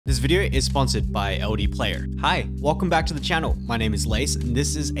This video is sponsored by LD Player. Hi, welcome back to the channel. My name is Lace and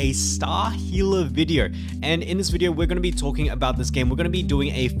this is a Star Healer video. And in this video, we're going to be talking about this game. We're going to be doing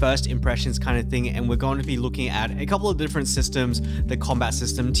a first impressions kind of thing, and we're going to be looking at a couple of different systems: the combat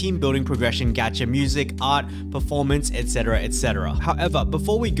system, team building, progression, gacha, music, art, performance, etc, etc. However,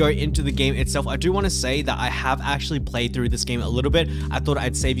 before we go into the game itself, I do want to say that I have actually played through this game a little bit. I thought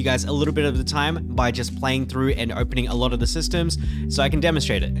I'd save you guys a little bit of the time by just playing through and opening a lot of the systems so I can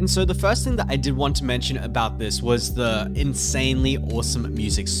demonstrate it. And so the first thing that I did want to mention about this was the insanely awesome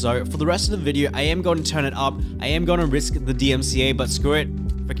music. So for the rest of the video, I am going to turn it up. I am going to risk the DMCA, but screw it.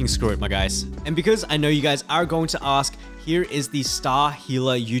 Freaking screw it, my guys. And because I know you guys are going to ask, here is the Star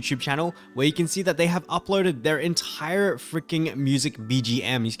Healer YouTube channel where you can see that they have uploaded their entire freaking music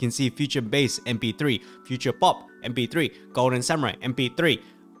BGM. You can see Future Bass MP3, Future Pop MP3, Golden Samurai MP3.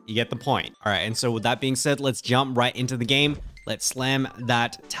 You get the point. All right, and so with that being said, let's jump right into the game. Let's slam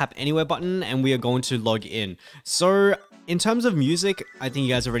that tap anywhere button and we are going to log in. So in terms of music, I think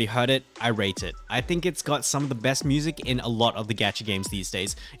you guys already heard it. I rate it. I think it's got some of the best music in a lot of the gacha games these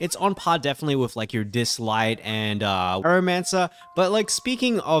days. It's on par definitely with like your Dislight and Romancer. But like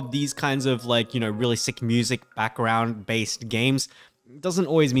speaking of these kinds of like, you know, really sick music background based games, doesn't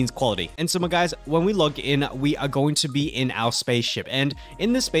always mean quality. And so my guys, when we log in, we are going to be in our spaceship, and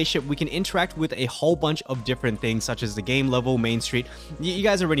in this spaceship we can interact with a whole bunch of different things such as the game level, main street. You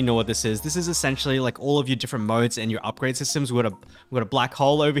guys already know what this is. This is essentially like all of your different modes and your upgrade systems. We got a black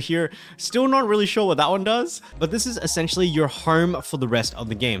hole over here. Still not really sure what that one does, but this is essentially your home for the rest of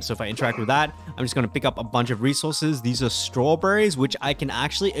the game. So if I interact with that, I'm just going to pick up a bunch of resources. These are strawberries, which I can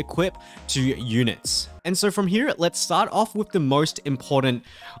actually equip to units. And so from here, let's start off with the most important.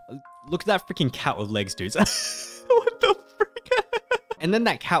 Look at that freaking cat with legs, dudes. What the frick? And then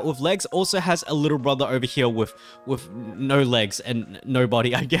that cat with legs also has a little brother over here with no legs and no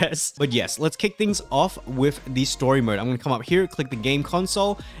body, I guess. But yes, let's kick things off with the story mode. I'm going to come up here, click the game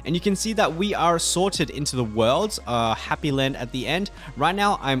console, and you can see that we are sorted into the worlds. Happy Land at the end. Right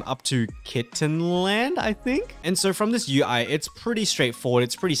now, I'm up to Kitten Land, I think. And so from this UI, it's pretty straightforward.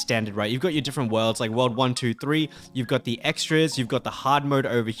 It's pretty standard, right? You've got your different worlds like world 1, 2, 3. You've got the extras. You've got the hard mode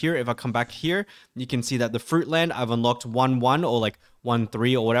over here. If I come back here, you can see that the Fruit Land, I've unlocked 1-1 or like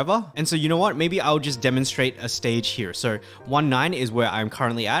 1-3 or whatever. And so you know what, maybe I'll just demonstrate a stage here. So 1-9 is where I'm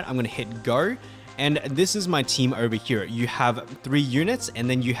currently at. I'm going to hit go. And this is my team over here. You have 3 units, and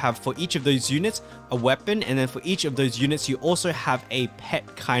then you have for each of those units a weapon, and then for each of those units you also have a pet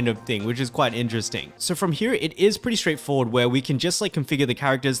kind of thing, which is quite interesting. So from here it is pretty straightforward where we can just like configure the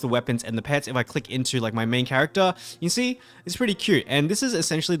characters, the weapons, and the pets. If I click into like my main character, you see it's pretty cute, and this is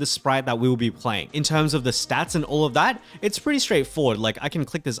essentially the sprite that we will be playing. In terms of the stats and all of that, it's pretty straightforward. Like I can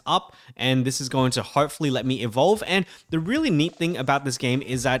click this up and this is going to hopefully let me evolve. And the really neat thing about this game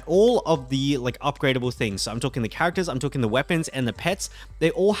is that all of the like upgradable things, so I'm talking the characters, I'm talking the weapons and the pets,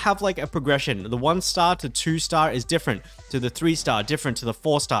 they all have like a progression. The 1-star to 2-star is different, to the 3-star different, to the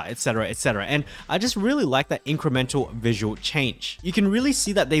 4-star, etc, etc. And I just really like that incremental visual change. You can really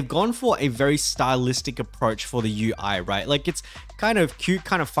see that they've gone for a very stylistic approach for the UI, right? Like it's kind of cute,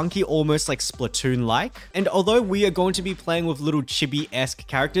 kind of funky, almost like Splatoon-like. And although we are going to be playing with little chibi-esque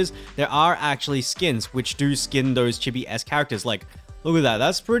characters, there are actually skins which do skin those chibi-esque characters. Like, look at that.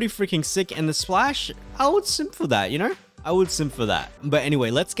 That's pretty freaking sick. And the splash, I would simp for that, you know? I would simp for that. But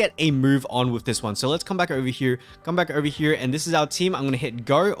anyway, let's get a move on with this one. So let's come back over here, and this is our team. I'm going to hit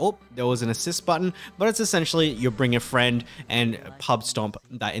go. Oh, there was an assist button, but it's essentially you bring a friend and pub stomp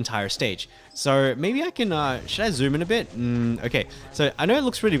that entire stage. So maybe I can, should I zoom in a bit? Okay, so I know it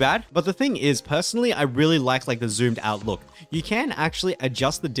looks pretty bad, but the thing is, personally, I really like the zoomed out look. You can actually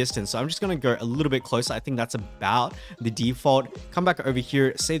adjust the distance. So I'm just going to go a little bit closer. I think that's about the default. Come back over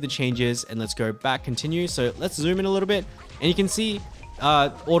here, save the changes, and let's go back, continue. So let's zoom in a little bit. And you can see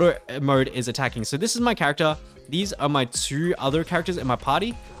auto mode is attacking. So this is my character. These are my 2 other characters in my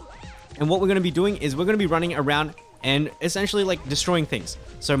party. And what we're going to be doing is we're going to be running around and essentially like destroying things.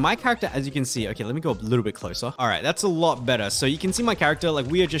 So my character, as you can see, okay, let me go a little bit closer. All right, that's a lot better. So you can see my character, like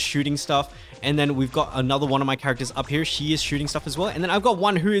we are just shooting stuff. And then we've got another one of my characters up here. She is shooting stuff as well. And then I've got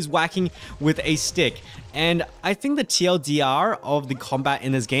one who is whacking with a stick. And I think the TLDR of the combat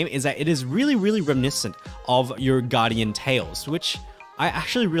in this game is that it is really, really reminiscent of your Guardian Tales, which I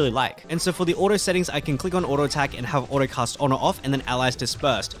actually really like. And so for the auto settings, I can click on auto attack and have auto cast on or off, and then allies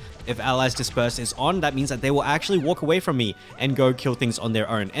dispersed. If allies dispersed is on, that means that they will actually walk away from me and go kill things on their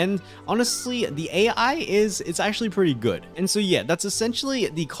own. And honestly, the AI it's actually pretty good. And so yeah, that's essentially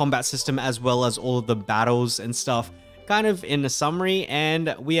the combat system as well as all of the battles and stuff. kind of in a summary,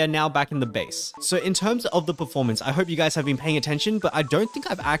 and we are now back in the base. So in terms of the performance, I hope you guys have been paying attention, but I don't think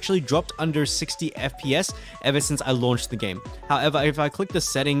I've actually dropped under 60 FPS ever since I launched the game. However, if I click the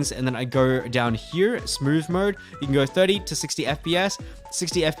settings and then I go down here, smooth mode, you can go 30 to 60 FPS.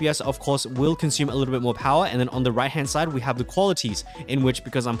 60 FPS, of course, will consume a little bit more power. And then on the right hand side, we have the qualities, in which,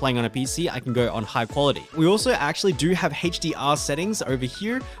 because I'm playing on a PC, I can go on high quality. We also actually do have HDR settings over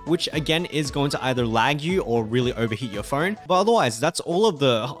here, which again is going to either lag you or really overheat your phone. But otherwise, that's all of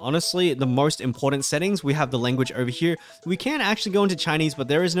the, honestly, the most important settings. We have the language over here. We can actually go into Chinese, but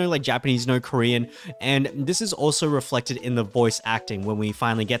there is no like Japanese, no Korean. And this is also reflected in the voice acting when we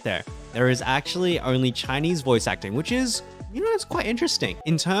finally get there. There is actually only Chinese voice acting, which is, you know, it's quite interesting.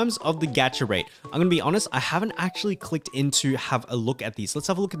 In terms of the gacha rate, I'm gonna be honest, I haven't actually clicked into have a look at these. Let's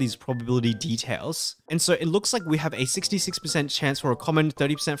have a look at these probability details. And so it looks like we have a 66% chance for a common,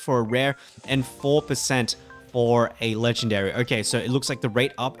 30% for a rare, and 4% for a legendary. Okay, so it looks like the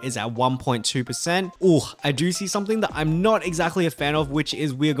rate up is at 1.2%. Ooh, I do see something that I'm not exactly a fan of, which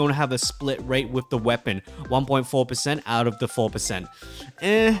is we're going to have a split rate with the weapon. 1.4% out of the 4%.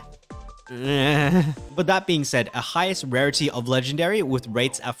 But that being said, a highest rarity of legendary with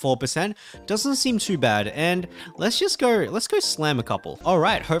rates at 4% doesn't seem too bad, and let's go slam a couple. All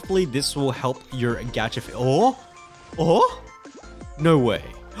right, hopefully this will help your gacha. Oh, no way.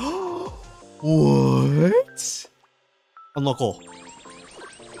 What? Unlock all.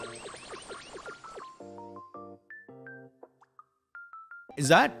 Is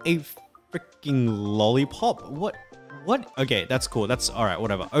that a freaking lollipop? What? Okay, that's cool. That's all right,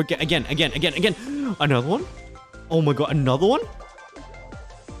 whatever. Okay, again. Another one? Oh my god, another one?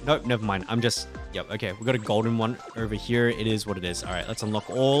 Nope, never mind. Yep, okay. We got a golden one over here. It is what it is. All right, let's unlock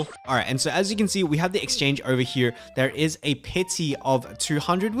all. All right, and so as you can see, we have the exchange over here. There is a pity of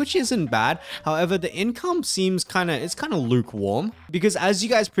 200, which isn't bad. However, the income seems kind of lukewarm, because as you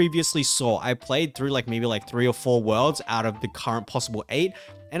guys previously saw, I played through maybe 3 or 4 worlds out of the current possible 8,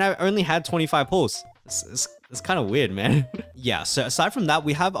 and I only had 25 pulls. It's kind of weird, man. Yeah, so aside from that,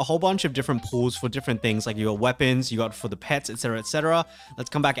 we have a whole bunch of different pools for different things, like you got weapons, you got for the pets, etc, etc. Let's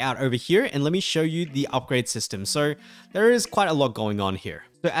come back out over here and let me show you the upgrade system. So there is quite a lot going on here.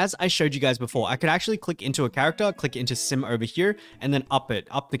 So as I showed you guys before, I could actually click into a character, click into sim over here, and then up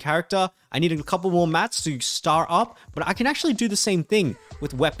the character. I need a couple more mats to star up, but I can actually do the same thing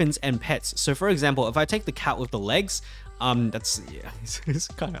with weapons and pets. So for example, if I take the cat with the legs, it's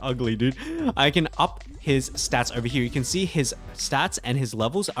kind of ugly, dude. I can up his stats over here. You can see his stats and his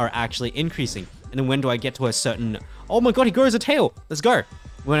levels are actually increasing. And then when do I get to a certain... Oh my god, he grows a tail. Let's go.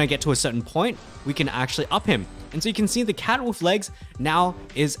 When I get to a certain point, we can actually up him. And so you can see the cat with legs now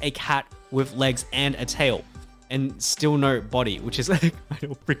is a cat with legs and a tail. And still no body, which is kind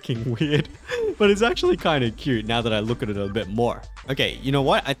of freaking weird. But it's actually kind of cute now that I look at it a bit more. Okay, you know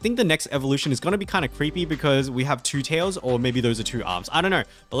what? I think the next evolution is going to be kind of creepy because we have 2 tails, or maybe those are 2 arms. I don't know,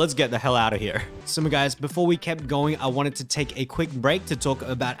 but let's get the hell out of here. So guys, before we kept going, I wanted to take a quick break to talk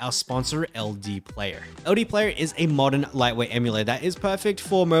about our sponsor, LD Player. LD Player is a modern lightweight emulator that is perfect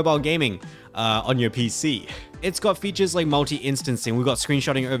for mobile gaming on your PC. It's got features like multi-instancing. We've got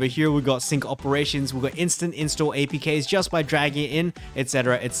screenshotting over here. We've got sync operations. We've got instant install APKs just by dragging it in,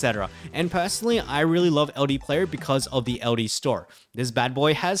 etc, etc. And personally, I really love LD Player because of the LD Store. This bad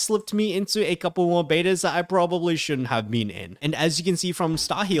boy has slipped me into a couple more betas that I probably shouldn't have been in. And as you can see from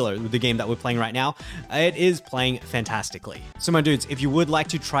Star Healer, the game that we're playing right now, it is playing fantastically. So my dudes, if you would like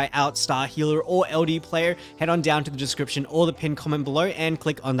to try out Star Healer or LD Player, head on down to the description or the pinned comment below and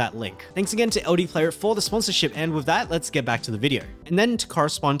click on that link. Thanks again to LD Player for the sponsorship, and with that, let's get back to the video. And then to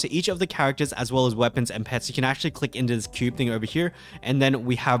correspond to each of the characters as well as weapons and pets, you can actually click into this cube thing over here, and then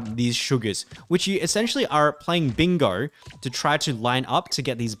we have these sugars, which you essentially are playing bingo to try to line up to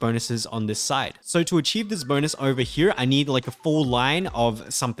get these bonuses on this side. So to achieve this bonus over here, I need like a full line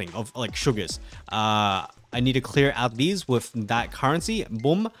of something, of like sugars. I need to clear out these with that currency.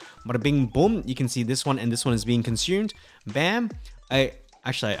 Boom, bada bing, boom. You can see this one and this one is being consumed. Bam.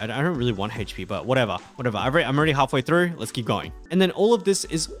 Actually, I don't really want HP, but whatever. I'm already halfway through. Let's keep going. And then all of this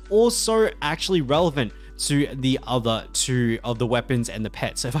is also actually relevant to the other 2 of the weapons and the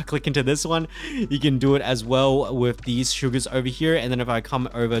pets. So if I click into this one, you can do it as well with these sugars over here. And then if I come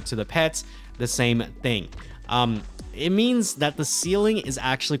over to the pets, the same thing. It means that the ceiling is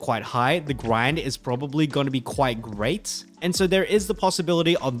actually quite high. The grind is probably going to be quite great. And so there is the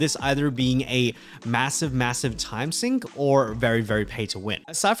possibility of this either being a massive time sink or very, very pay to win.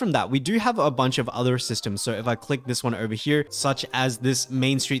 Aside from that, we do have a bunch of other systems. So if I click this one over here, such as this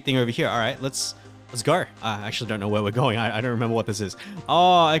Main Street thing over here. All right, let's Let's go. I actually don't know where we're going. I don't remember what this is.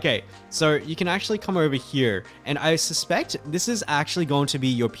 Oh, okay. So you can actually come over here, and I suspect this is actually going to be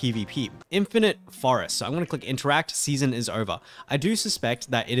your PvP. Infinite Forest. So I'm going to click interact. Season is over. I do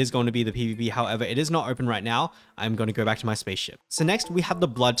suspect that it is going to be the PvP. However, it is not open right now. I'm going to go back to my spaceship. So next we have the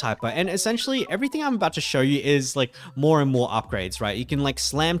Blood Typer, and essentially everything I'm about to show you is like more and more upgrades, right? You can like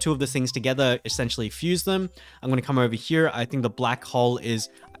slam two of the things together, essentially fuse them. I'm going to come over here. I think the black hole is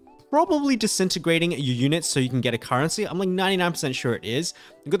probably disintegrating your units so you can get a currency. I'm like 99% sure it is.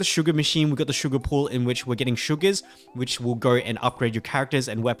 We've got the sugar machine, we've got the sugar pool in which we're getting sugars, which will go and upgrade your characters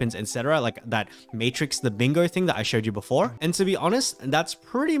and weapons, etc. Like that matrix, the bingo thing that I showed you before. And to be honest, that's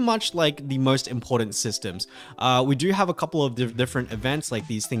pretty much like the most important systems. We do have a couple of different events, like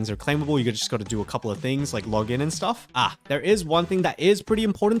these things are claimable. You just got to do a couple of things like log in and stuff. There is one thing that is pretty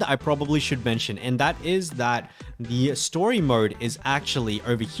important that I probably should mention, and that is that the story mode is actually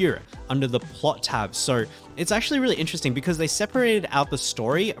over here under the plot tab. So it's actually really interesting because they separated out the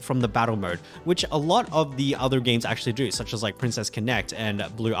story from the battle mode, which a lot of the other games actually do, such as like Princess Connect and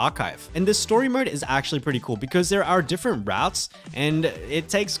Blue Archive. And this story mode is actually pretty cool because there are different routes and it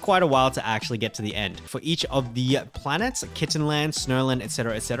takes quite a while to actually get to the end. For each of the planets, Kittenland, Snowland,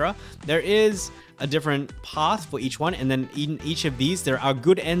 etc., etc., there is a different path for each one, and then in each of these there are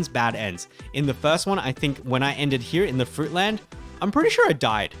good ends, bad ends. In the first one, I think when I ended here in the Fruitland, I'm pretty sure I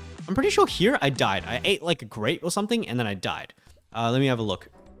died. I'm pretty sure here I died. I ate like a grape or something and then I died. Let me have a look.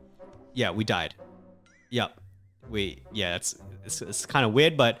 Yeah, we died. Yep. Yeah, it's kind of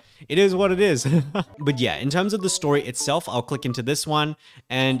weird, but it is what it is. But yeah, in terms of the story itself, I'll click into this one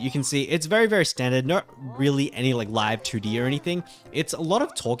and you can see it's very, very standard. Not really any like live 2D or anything. It's a lot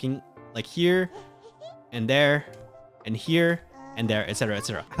of talking like here and there and here and there, etc.,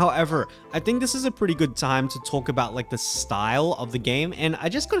 etc. However, I think this is a pretty good time to talk about like the style of the game, and I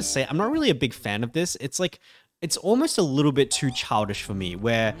just gotta say I'm not really a big fan of this. It's like it's almost a little bit too childish for me,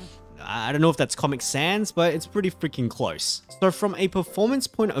 where I don't know if that's Comic Sans, but it's pretty freaking close. So from a performance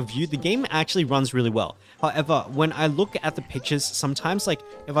point of view, the game actually runs really well. However, when I look at the pictures, sometimes like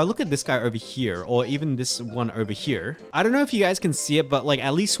if I look at this guy over here, or even this one over here, I don't know if you guys can see it, but like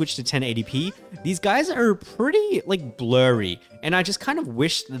at least switch to 1080p. These guys are pretty like blurry, and I just kind of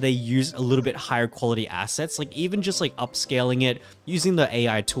wish that they used a little bit higher quality assets, like even just like upscaling it using the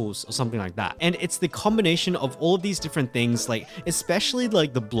AI tools or something like that. And it's the combination of all of these different things, like especially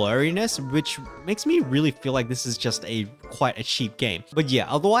like the blurriness, which makes me really feel like this is just quite a cheap game. But yeah,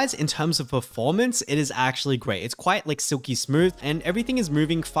 otherwise in terms of performance, it is actually great. It's quite like silky smooth and everything is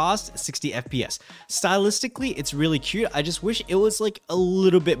moving fast, 60 FPS. Stylistically, it's really cute. I just wish it was like a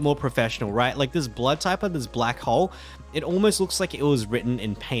little bit more professional, right? Like this Blood Typer, this black hole, it almost looks like it was written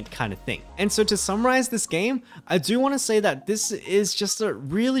in paint kind of thing. And so to summarize this game, I do want to say that this is just a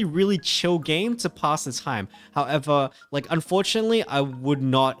really, really chill game to pass the time. However, like unfortunately, I would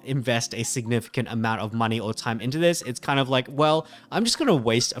not invest a significant amount of money or time into this. It's kind of like, well, I'm just gonna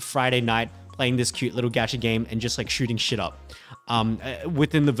waste a Friday night playing this cute little gacha game and just like shooting shit up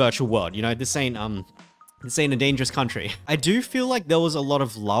within the virtual world. You know, this ain't a dangerous country. I do feel like there was a lot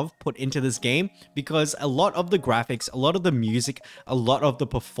of love put into this game because a lot of the graphics, a lot of the music, a lot of the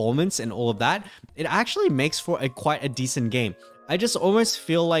performance and all of that, it actually makes for quite a decent game. I just almost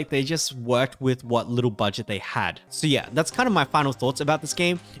feel like they just worked with what little budget they had. So yeah, that's kind of my final thoughts about this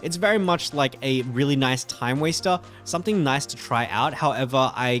game. It's very much like a really nice time waster, something nice to try out.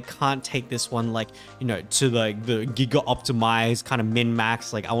 However, I can't take this one like, you know, to like the giga optimized kind of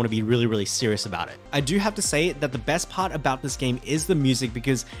min-max. Like I want to be really, really serious about it. I do have to say that the best part about this game is the music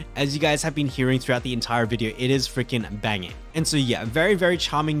because as you guys have been hearing throughout the entire video, it is freaking banging. And so yeah, very, very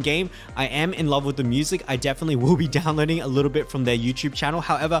charming game. I am in love with the music. I definitely will be downloading a little bit from their YouTube channel.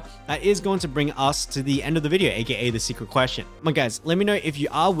 However, that is going to bring us to the end of the video, aka the secret question. My guys, let me know if you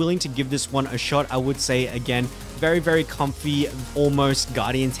are willing to give this one a shot. I would say again, very, very comfy, almost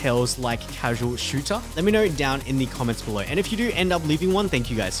Guardian Tales like casual shooter. Let me know down in the comments below. And if you do end up leaving one,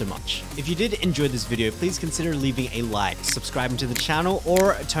 thank you guys so much. If you did enjoy this video, please consider leaving a like, subscribing to the channel,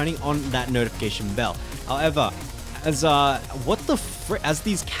 or turning on that notification bell. However, as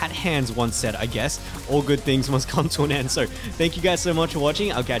these cat hands once said, I guess, all good things must come to an end. So thank you guys so much for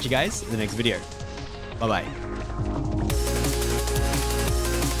watching. I'll catch you guys in the next video. Bye bye.